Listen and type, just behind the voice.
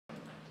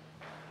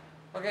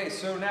Okay,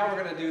 so now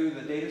we're going to do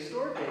the data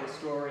store. Data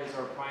store is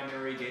our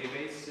primary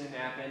database in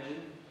App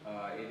Engine.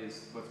 It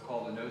is what's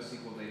called a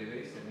NoSQL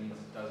database. That means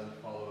it doesn't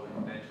follow the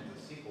conventions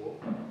of SQL.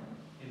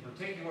 In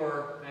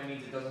particular, that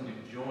means it doesn't do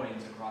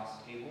joins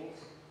across tables.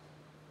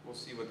 We'll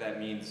see what that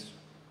means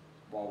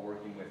while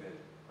working with it.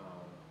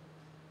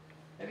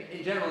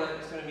 In general,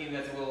 it's going to mean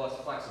that's a little less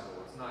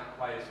flexible. It's not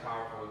quite as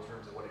powerful in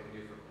terms of what it can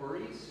do for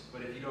queries,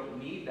 but if you don't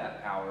need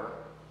that power,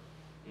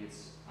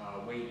 it's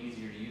way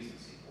easier to use in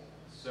SQL.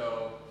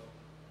 So,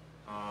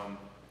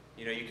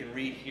 you can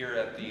read here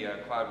at the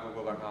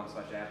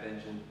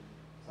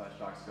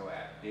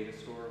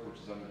cloudgoogle.com/appengine/docsgo/app-datastore, which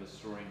is under the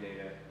storing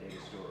data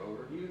store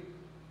overview,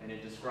 and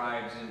it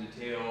describes in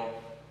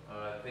detail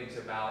things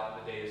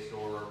about the data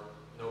store,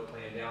 no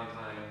planned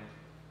downtime,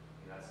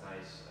 that's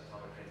nice,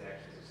 atomic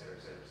transactions, et cetera,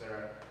 et cetera, et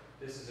cetera.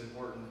 This is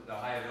important, the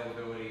high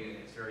availability, and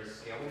it's very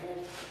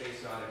scalable,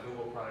 based on a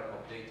Google product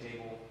called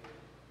Bigtable,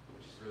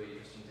 which is really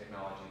interesting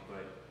technology,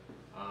 but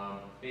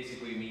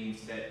basically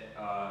means that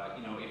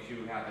if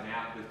you have an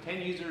app with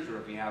 10 users, or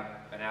if you have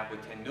an app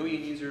with 10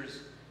 million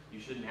users, you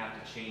shouldn't have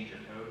to change your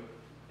code.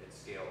 It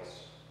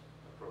scales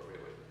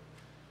appropriately.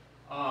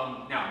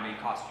 Now, it may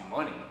cost you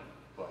money,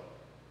 but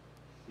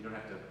you don't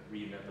have to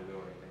reinvent the wheel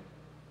or anything.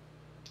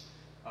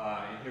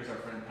 And here's our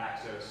friend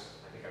Paxos.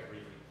 I think I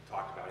briefly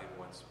talked about him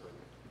once, but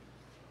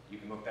you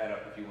can look that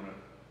up if you want to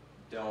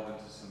delve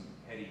into some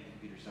heady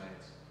computer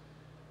science.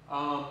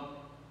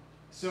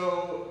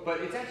 But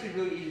it's actually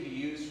really easy to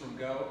use from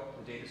Go,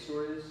 the data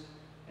store is,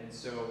 and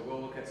so we'll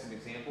look at some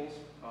examples.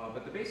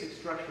 But the basic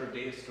structure of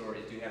data store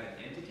is you have an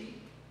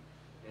entity.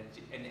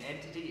 An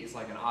entity is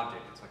like an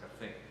object, it's like a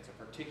thing. It's a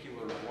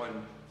particular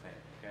one thing,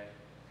 okay?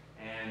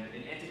 And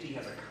an entity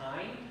has a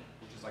kind,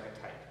 which is like a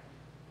type.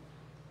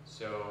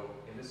 So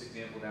in this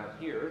example down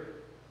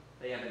here,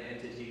 they have an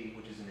entity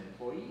which is an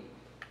employee.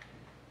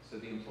 So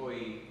the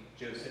employee,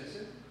 Joe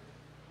Citizen,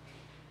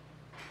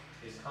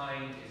 his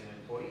kind is an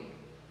employee.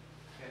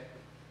 Okay?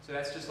 So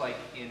that's just like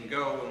in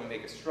Go when we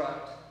make a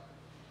struct.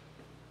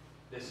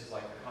 This is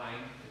like the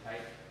kind, the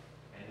type,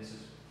 and this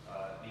is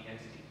the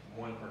entity,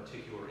 one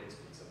particular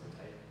instance of the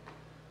type.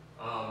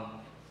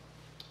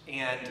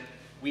 And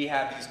we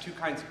have these two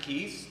kinds of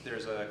keys.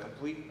 There's a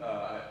complete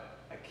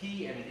a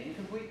key and an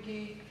incomplete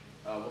key.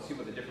 We'll see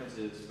what the difference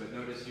is, but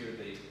notice here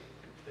the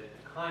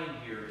kind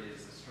here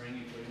is the string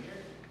you put in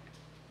here.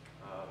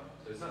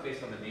 So it's not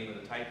based on the name of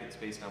the type, it's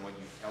based on what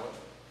you tell it.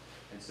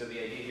 And so the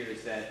idea here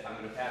is that I'm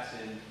going to pass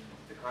in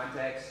the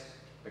context,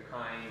 the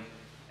kind,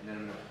 and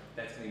then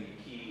that's going to be a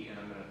key, and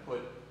I'm going to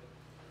put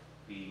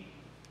the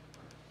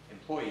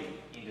employee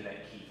into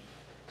that key.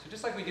 So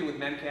just like we did with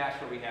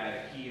Memcache, where we had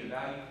a key and a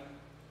value,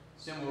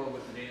 similar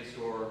with the data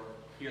store,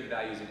 here the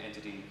value is an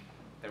entity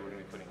that we're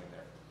going to be putting in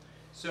there.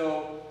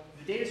 So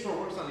the data store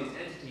works on these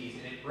entities,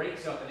 and it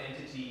breaks up an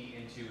entity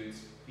into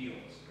its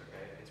fields,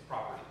 okay, its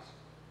properties.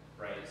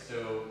 Right,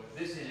 so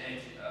this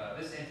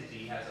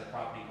entity has a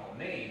property called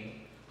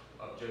name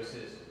of Joe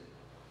Citizen,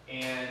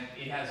 and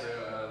it has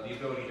the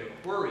ability to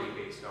query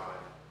based on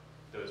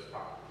those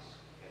properties.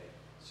 Okay?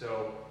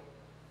 So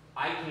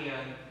I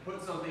can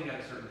put something at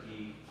a certain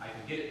key, I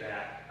can get it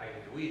back, I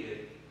can delete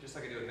it, just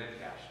like I do with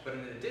Memcache. But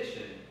in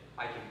addition,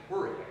 I can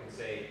query. I can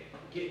say,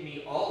 get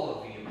me all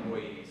of the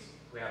employees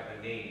who have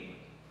the name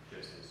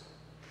Joe Citizen.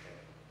 Okay?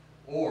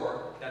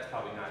 Or, that's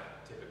probably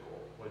not typical.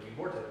 What would be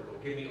more typical,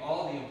 give me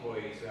all the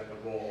employees who have the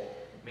role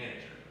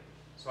manager,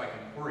 so I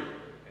can query it,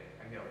 okay?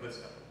 I can get a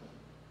list of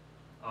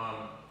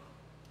them.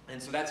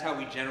 And so that's how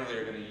we generally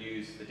are going to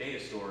use the data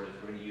store, is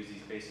we're going to use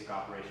these basic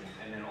operations,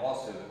 and then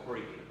also the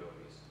query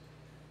capabilities.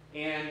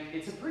 And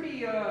it's a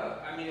pretty,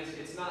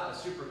 it's not a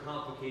super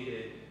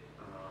complicated,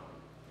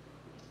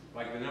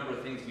 like the number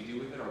of things we do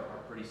with it are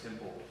pretty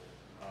simple.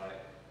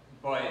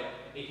 But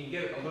it can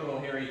get a little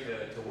hairy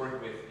to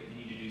work with if you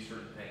need to do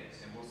certain things,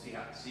 and we'll see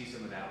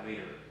some of that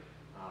later.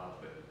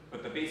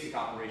 But the basic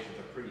operations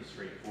are pretty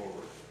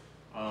straightforward.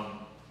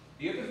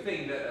 The other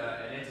thing that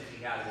an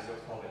entity has is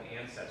what's called an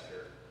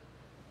ancestor.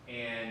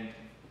 And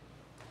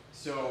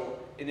so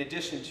in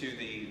addition to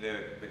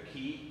the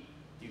key,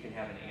 you can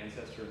have an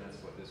ancestor, and that's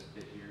what this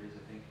bit here is,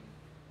 I think.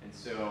 And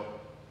so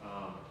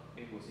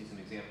maybe we'll see some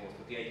examples,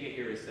 but the idea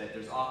here is that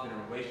there's often a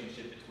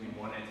relationship between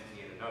one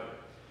entity and another.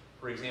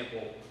 For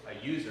example, a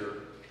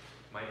user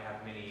might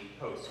have many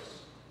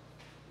posts.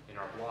 In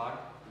our blog,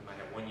 we might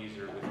have one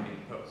user with many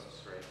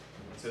posts, right?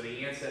 And so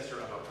the ancestor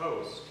of a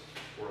post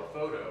or a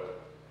photo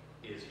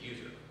is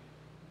user.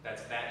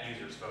 That's that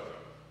user's photo,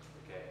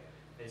 okay?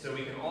 And so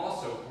we can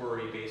also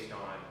query based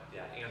on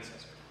that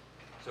ancestor.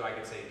 So I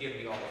could say, give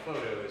me all the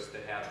photos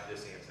that have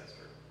this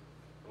ancestor.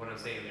 And what I'm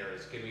saying there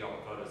is, give me all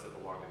the photos that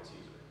belong to this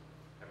user.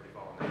 Everybody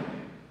following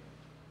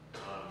that?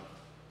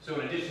 So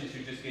in addition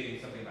to just getting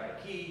something by a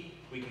key,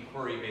 we can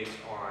query based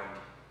on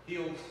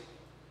fields,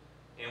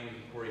 and we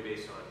can query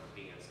based on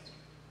the ancestor.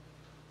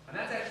 And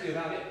that's actually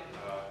about it.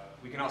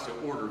 We can also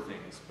order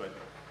things, but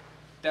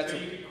that's so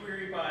you could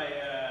query by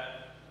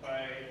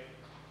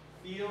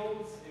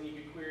fields, and you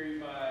could query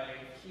by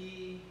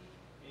key,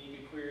 and you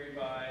could query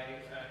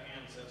by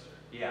ancestor.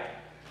 Yeah.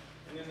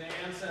 And then the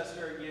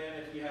ancestor again,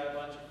 if you had a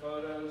bunch of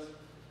photos,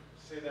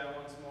 say that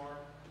once more.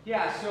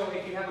 Yeah, so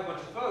if you have a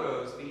bunch of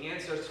photos, the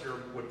ancestor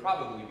would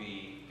probably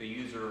be the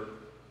user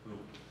who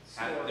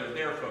had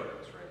their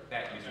photos, right?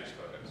 That user's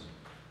photos.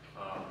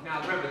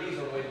 Now remember, these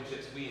are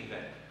relationships we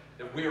invent,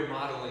 that we're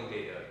modeling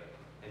data,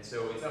 and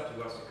so it's up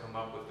to us to come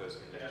up with those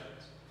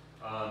conventions.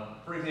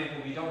 For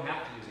example, we don't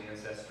have to use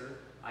ancestor.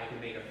 I can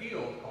make a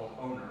field called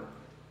owner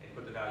and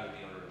put the value of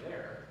the owner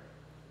there,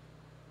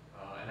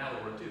 and that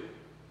would work too.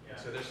 Yeah.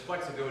 So there's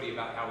flexibility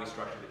about how we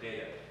structure the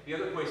data. The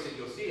other place that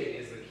you'll see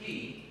it is the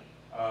key.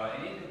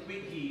 An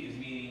incomplete key is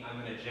meaning I'm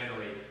going to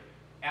generate,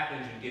 App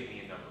Engine give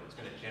me a number, it's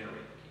going to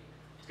generate the key.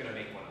 It's going to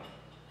make one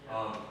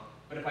up.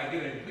 But if I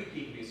give it a complete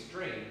key, it can be a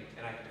string,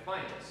 and I can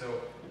define it.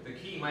 So the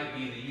key might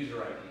be the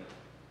user ID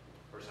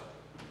or something.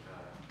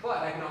 But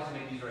I can also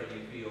make user ID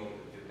a field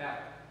and do it that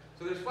way.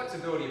 So there's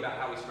flexibility about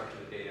how we structure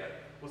the data.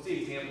 We'll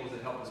see examples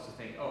that help us to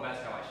think, oh,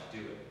 that's how I should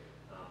do it.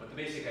 But the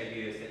basic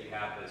idea is that you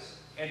have this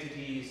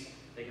entities,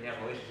 they can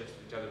have relationships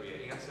with each other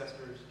via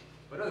ancestors,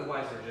 but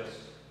otherwise they're just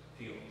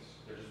fields.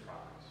 They're just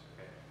properties,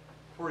 okay?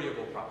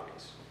 Queryable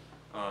properties.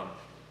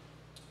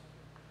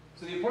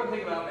 So the important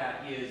thing about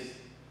that is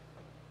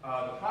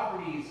the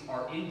properties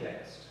are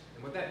indexed,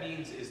 and what that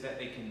means is that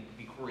they can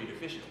be queried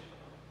efficiently.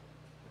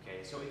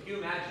 Okay, so if you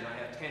imagine I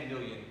have 10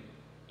 million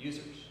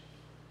users,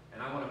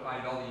 and I want to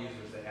find all the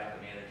users that have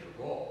the manager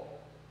role,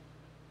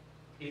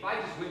 if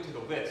I just went to the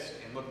list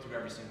and looked through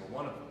every single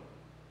one of them,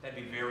 that'd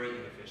be very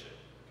inefficient.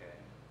 Okay,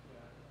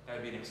 that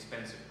would be an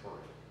expensive query.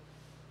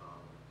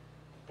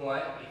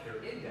 But if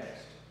they're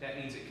indexed, that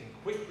means it can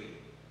quickly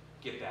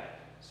get that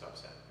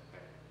subset.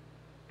 Okay?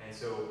 And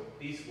so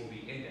these will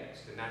be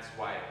indexed, and that's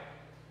why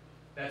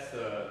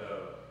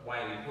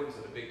the importance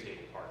of the big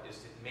table part is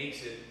it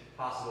makes it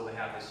possible to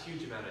have this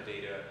huge amount of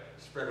data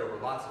spread over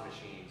lots of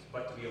machines,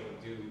 but to be able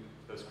to do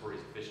those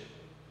queries efficiently.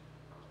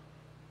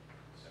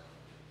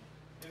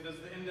 And does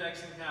the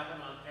indexing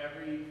happen on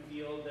every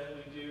field that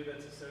we do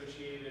that's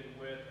associated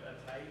with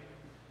a type?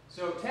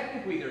 So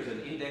technically there's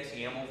an index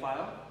YAML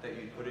file that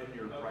you put in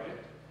your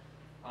project.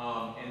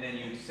 And then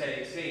you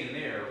say in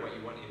there what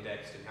you want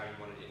indexed and how you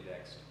want it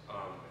indexed.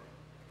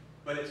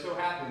 But it so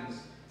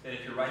happens that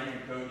if you're writing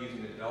your code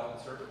using the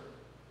development circuit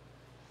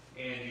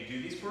and you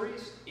do these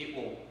queries, it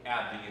will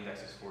add the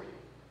indexes for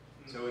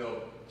you. So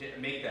it'll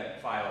make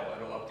that file,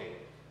 it'll update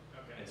it.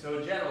 Okay. And so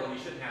in general, you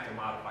shouldn't have to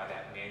modify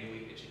that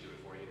manually, it should do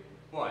it for you.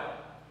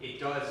 But it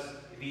does,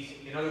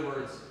 in other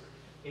words,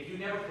 if you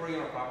never query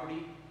on a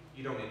property,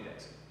 you don't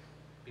index it.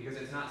 Because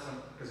it's not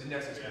because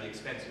indexes can be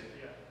expensive.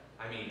 Yeah.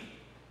 I mean,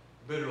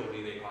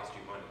 literally they cost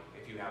you money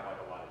if you have like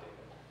a lot of data.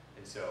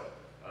 And so,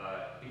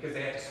 because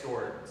they have to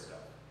store it and stuff.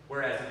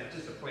 Whereas if it's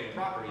just a plain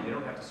property, they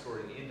don't have to store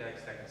it in the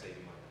index, that can save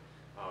you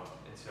money.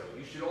 And so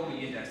you should only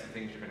index the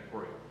things you're going to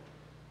query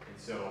on. And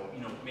so,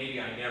 maybe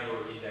I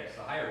never index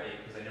the higher date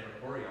because I never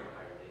query on the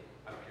higher date.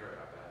 I don't care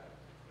about that.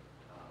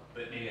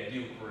 But maybe I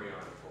do query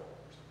on control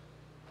or something.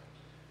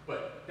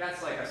 But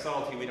that's like a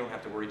subtlety we don't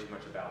have to worry too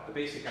much about. The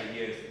basic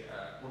idea is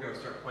we're going to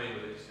start playing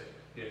with it just to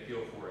get a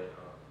feel for it.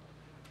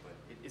 But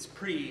it's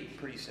pretty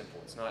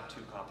simple. It's not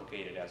too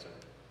complicated as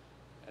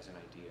an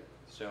idea.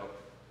 So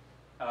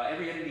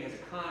every entity has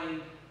a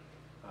kind.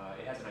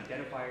 It has an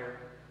identifier.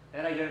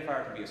 That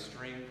identifier can be a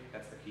string.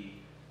 That's the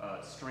key.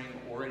 String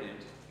or an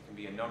int. It can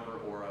be a number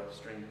or a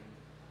string.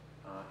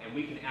 And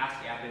we can ask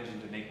App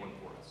Engine to make one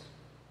for us.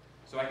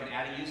 So I can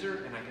add a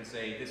user, and I can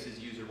say, this is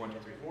user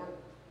 1234.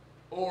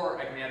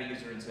 Or I can add a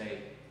user and say,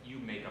 you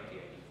make up the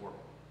ID for me,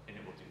 and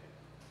it will do that.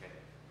 Okay?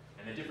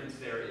 And the difference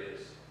there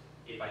is,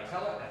 if I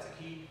tell it, that's a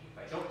key. If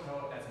I don't tell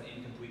it, that's an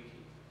incomplete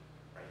key.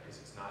 Right?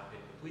 Because it's not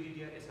been completed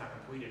yet. It's not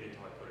completed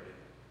until I put it in.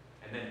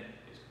 And then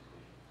it's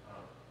complete.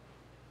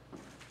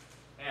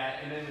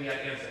 And then we have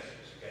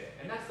ancestors. Okay?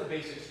 And that's the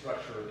basic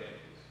structure of the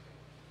entities.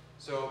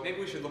 So maybe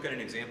we should look at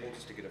an example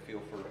just to get a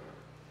feel for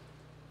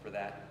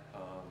that.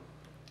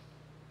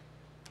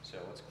 So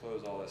let's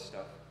close all this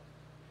stuff.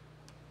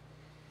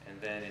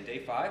 And then in day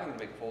 5, I'm going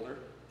to make a folder,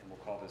 and we'll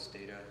call this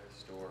data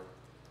store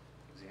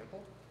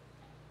example.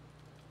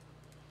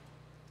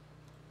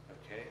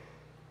 Okay.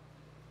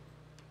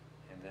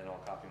 And then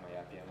I'll copy my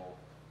app YAML.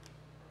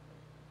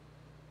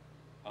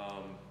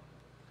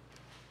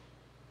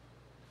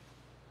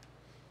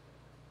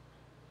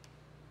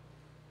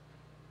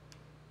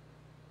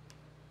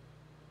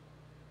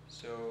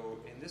 So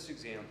in this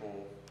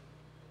example,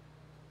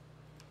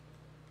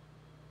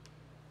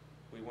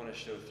 we want to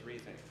show 3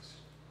 things.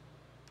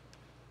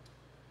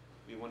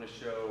 We want to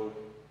show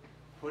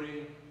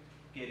putting,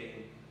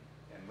 getting,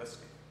 and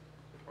listing,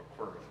 or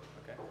querying.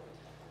 Okay.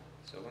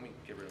 So let me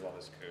get rid of all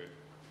this code.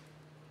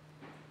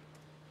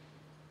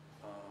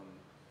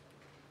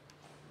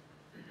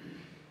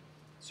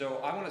 So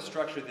I want to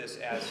structure this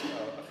as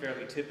a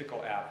fairly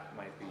typical app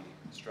might be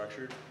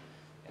structured.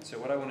 And so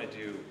what I want to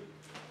do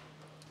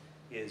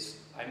is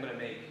I'm going to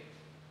make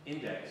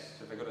index,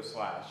 so if I go to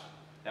slash,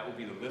 that will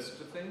be the list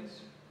of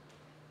things.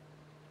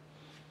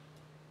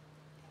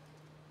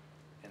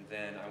 And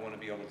then I want to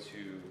be able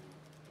to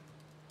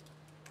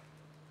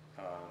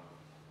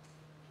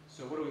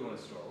So what do we want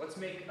to store? Let's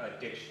make a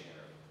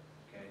dictionary,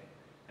 okay?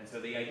 And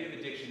so the idea of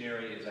a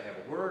dictionary is I have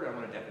a word, I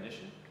want a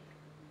definition,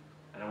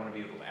 and I want to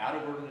be able to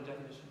add a word in a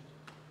definition,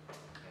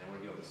 and I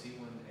want to be able to see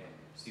one and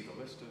see the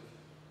list of.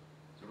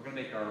 So we're going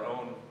to make our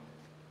own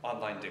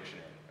online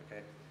dictionary,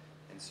 okay?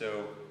 And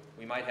so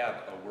we might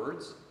have a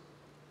words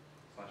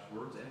 /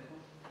 words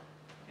endpoint,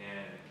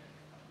 and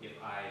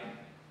if I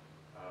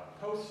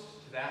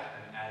post to that,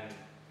 I'm adding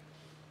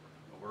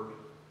a word.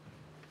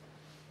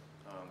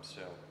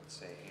 So let's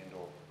say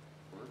handle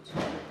words.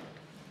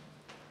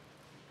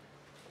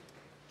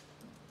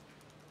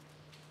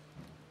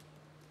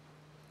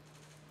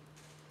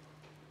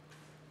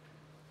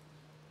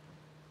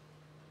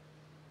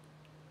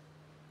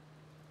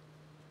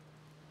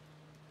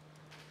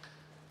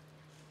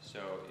 So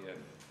if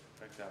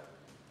check out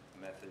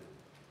method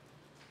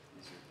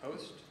is your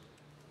post,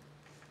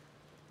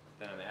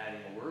 then I'm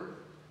adding a word,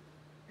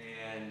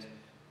 and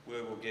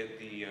we will get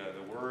the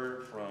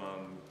word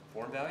from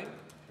form value.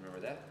 If you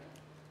remember that,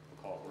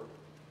 we'll call it word,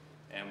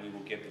 and we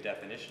will get the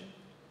definition.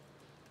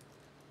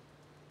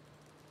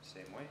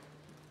 Same way.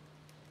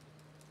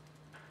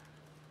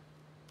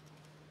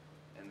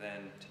 And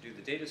then to do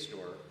the data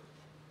store,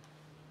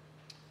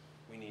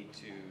 we need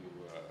to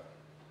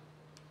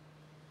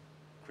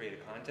create a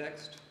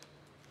context.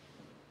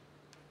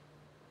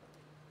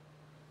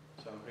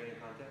 So I'm creating a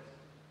context,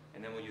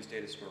 and then we'll use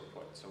data store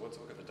put. So let's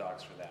look at the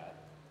docs for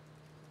that.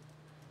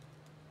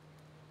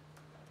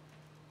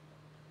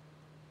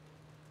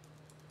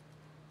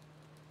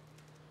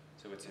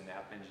 So it's in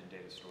App Engine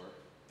Datastore.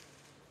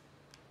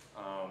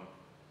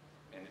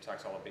 And it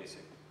talks all the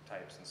basic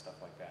types and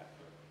stuff like that.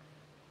 But,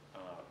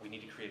 we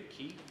need to create a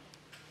key.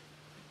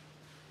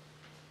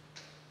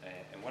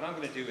 And what I'm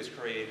going to do is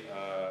create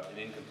an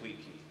incomplete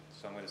key.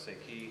 So I'm going to say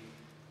key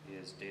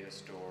is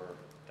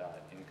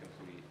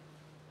datastore.incomplete.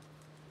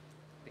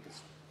 I think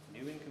it's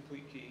new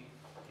incomplete key.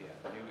 Yeah,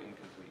 new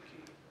incomplete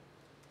key.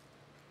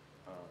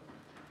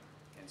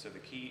 And so the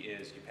key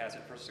is you pass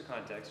it first to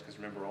context, because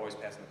remember, we're always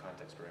passing the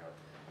context around.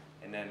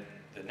 And then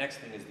the next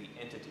thing is the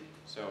entity.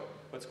 So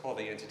let's call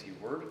the entity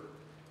word,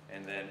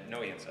 and then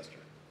no ancestor.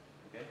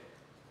 Okay?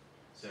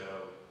 So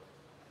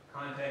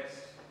context,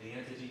 the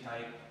entity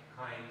type,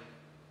 kind,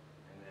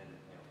 and then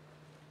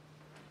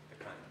the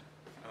kind.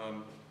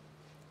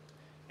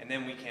 And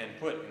then we can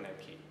put in that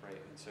key, right?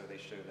 And so they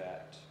show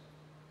that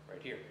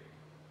right here.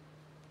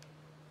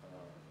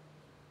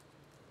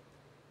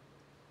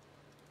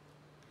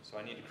 So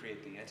I need to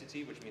create the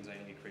entity, which means I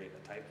need to create a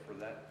type for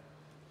that.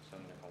 So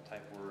I'm going to call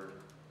type word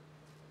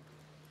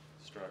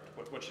struct.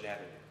 What should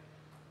happen?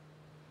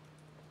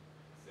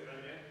 Say that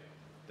again?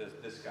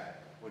 This guy.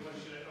 What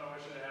should it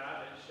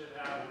have? It should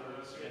have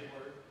a string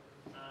word.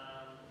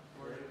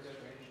 Word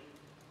definition.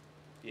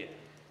 Yeah.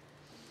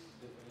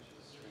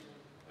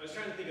 I was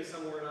trying to think of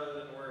some word other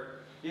than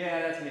word.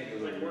 Yeah, that's maybe a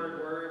Like little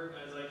word.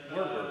 I was like,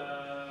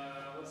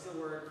 word. What's the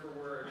word for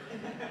word?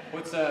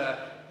 What's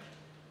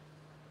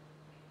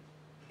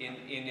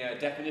in a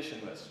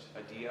definition list,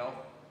 a DL?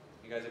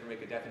 You guys ever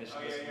make a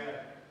definition list?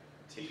 Yeah.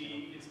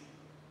 TD.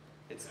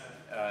 It's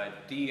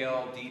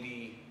DL,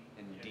 DD,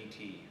 and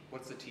DT.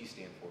 What's the T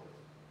stand for?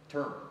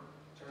 Term.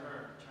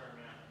 Term, yeah.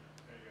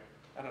 There you go.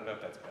 I don't know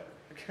if that's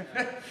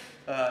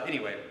better.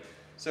 Anyway,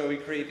 so we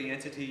create the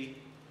entity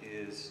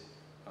is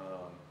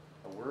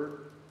a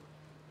word,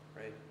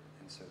 right?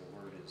 And so the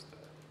word is the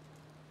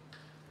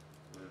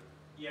word.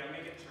 Yeah,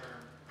 make it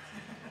term.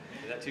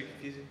 Is that too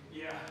confusing?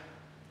 Yeah.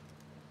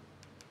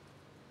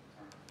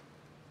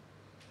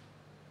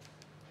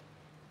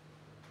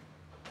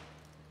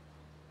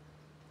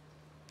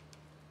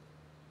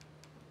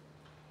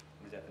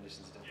 The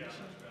definition's a Yeah,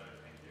 definition. much better.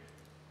 Thank you.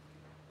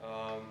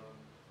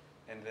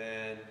 And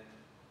then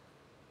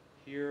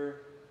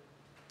here,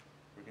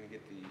 we're going to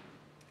get the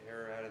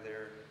error out of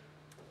there.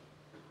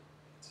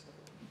 So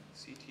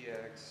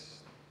CTX,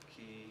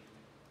 key,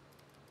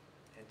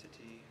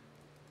 entity.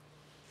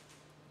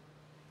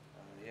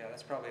 Yeah,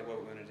 that's probably what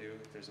we're going to do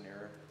if there's an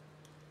error.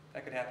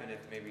 That could happen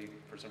if maybe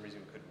for some reason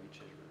we couldn't reach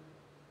it or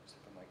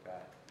something like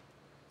that.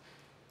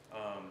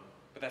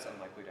 But that's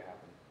unlikely to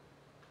happen.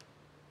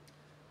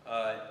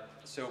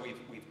 So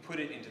we've put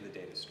it into the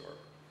data store,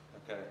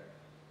 okay?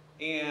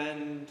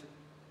 And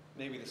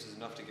maybe this is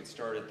enough to get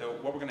started, though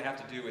what we're going to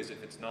have to do is,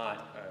 if it's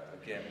not,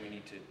 again, we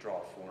need to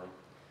draw a form.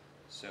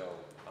 So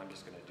I'm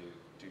just going to do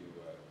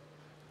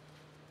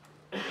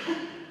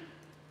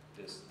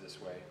this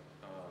way.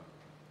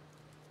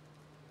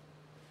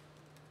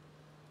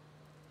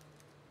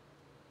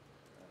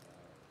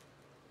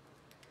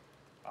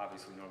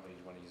 Obviously, normally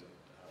you want to use a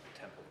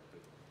template,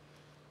 but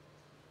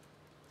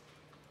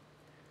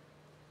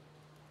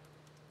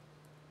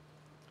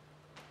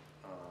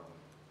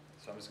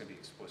so I'm just going to be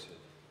explicit.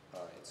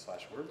 It's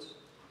 /words,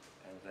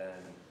 and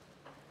then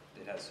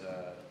it has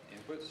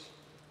inputs.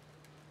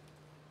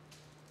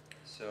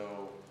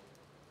 So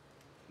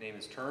name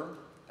is term,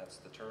 that's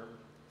the term,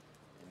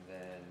 and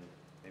then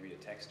maybe a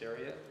text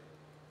area.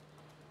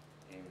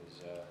 Name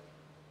is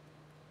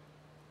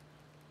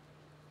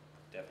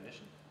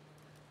definition.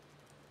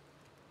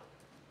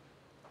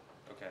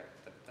 Okay,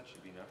 that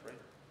enough, right?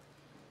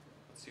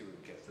 Let's see what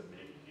we get.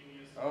 Submit. You can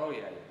use. Oh,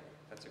 yeah, yeah,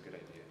 that's a good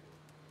idea.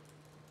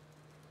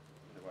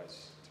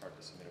 Otherwise, it's hard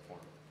to submit a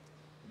form.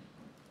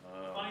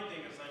 Funny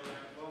thing is, like,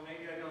 well,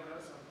 maybe I don't know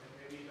something.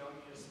 Maybe you don't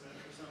need to submit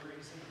for some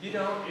reason. You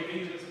don't,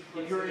 Maybe just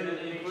if you're in an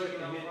puts it input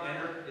and HTML hit file.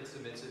 enter, it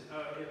submits it. Oh,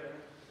 okay, there.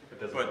 It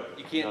doesn't- But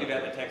you can't do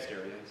that in the not text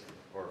areas.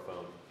 Or a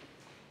phone.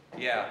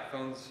 Yeah,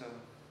 phones,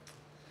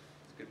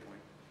 that's a good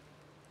point.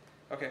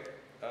 Okay,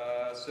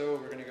 so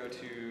we're gonna go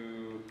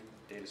to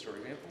data store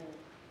example.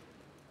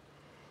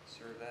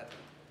 Serve that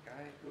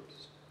guy,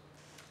 whoops.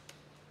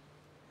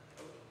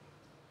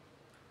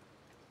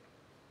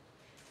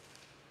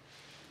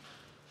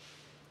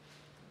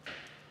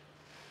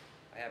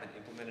 I haven't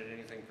implemented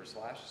anything for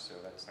slash, so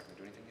that's not gonna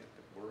do anything yet,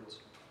 but words.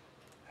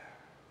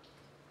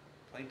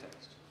 Plain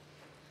text.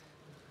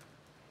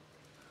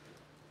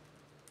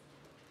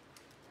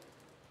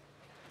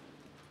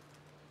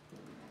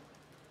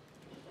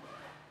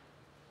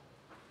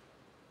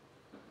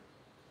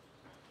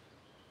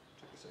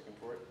 Took a second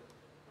for it.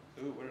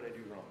 Ooh, what did I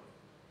do wrong?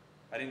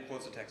 I didn't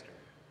close the text area.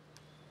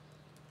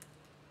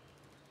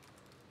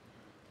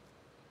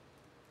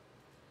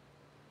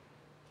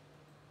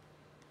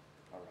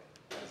 All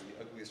right, that is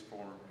the ugliest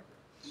form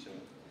ever. So,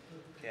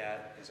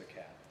 cat is a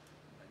cat.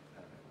 I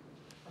don't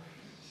know.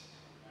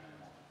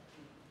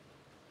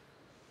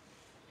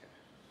 Okay.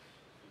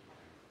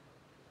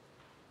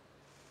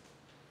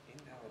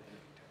 Invalid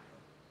ending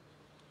term.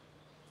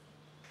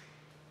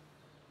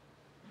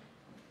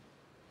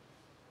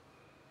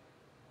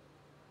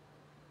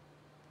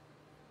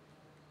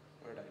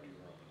 What did I do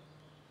wrong?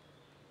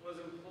 Was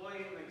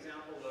employee in the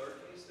example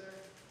lowercase there?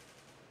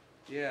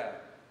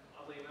 Yeah,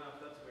 Oddly enough,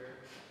 that's weird.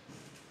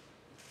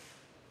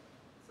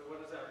 So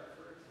what does that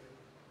refer to?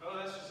 Oh,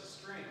 that's just a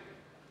string.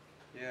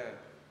 yeah.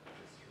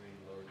 The string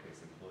lowercase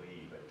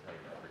employee, but type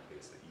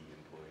uppercase the E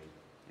employee.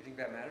 You think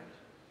that matters?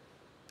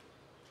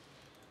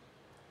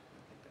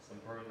 Some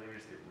programming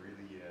languages get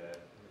really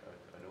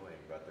annoying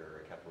about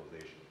their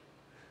capitalization.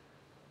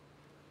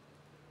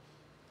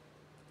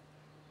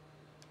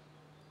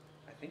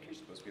 I think you're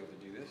supposed to be able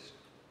to do this.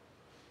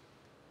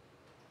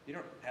 You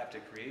don't have to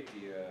create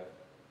the,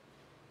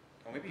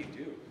 oh, maybe you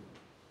do.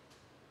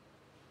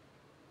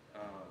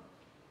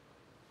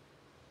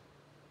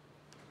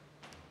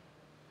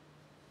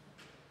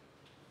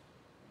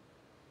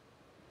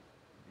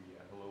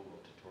 The Hello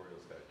World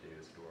tutorial's got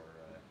data store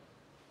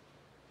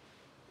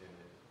in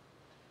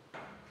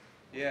it.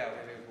 Yeah,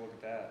 maybe we'll look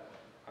at that.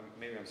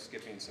 Maybe I'm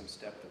skipping some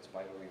step that's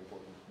vitally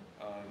important.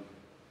 Yeah.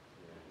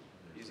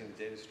 Using the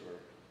data store.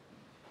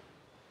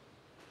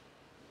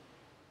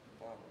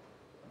 Wow.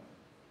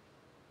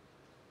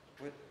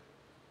 What?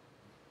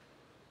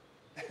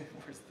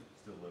 Where's the?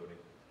 Still loading.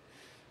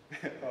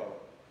 Oh.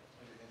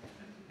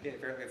 Yeah,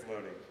 apparently it's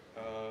loading.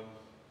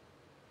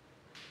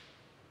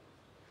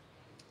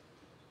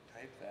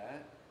 Type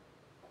that.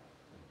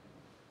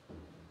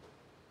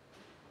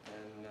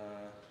 And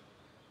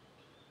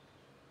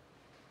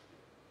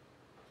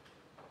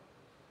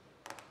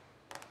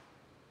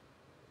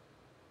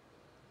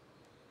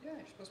yeah,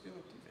 you're supposed to be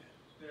able to do that.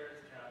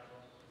 There's capital.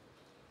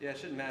 Yeah, it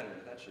shouldn't matter.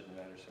 That shouldn't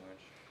matter so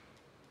much.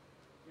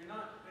 You're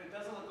not, it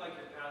doesn't look like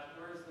you're passed,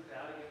 where's the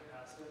data get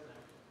passed in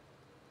there?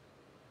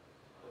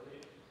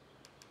 Delete.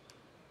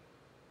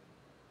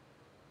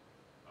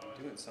 Oh,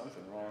 I'm doing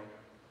something wrong.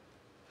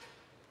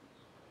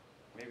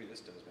 Maybe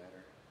this does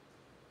matter.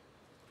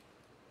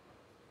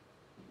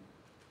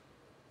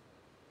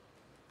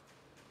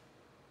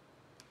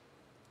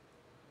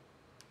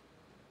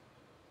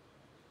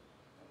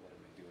 What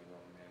am I doing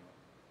wrong now?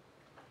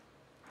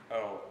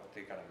 Oh,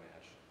 they gotta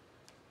match.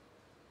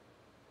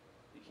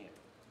 You can't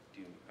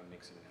do a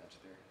mix and match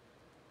there.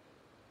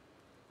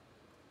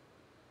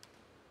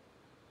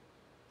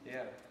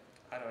 Yeah,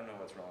 I don't know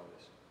what's wrong with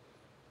this.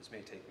 This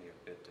may take me a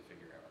bit to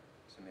figure out.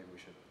 So maybe we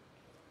should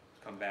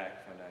come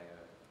back when I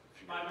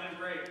figure 5 minute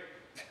break.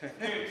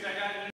 Dude, 'cause I got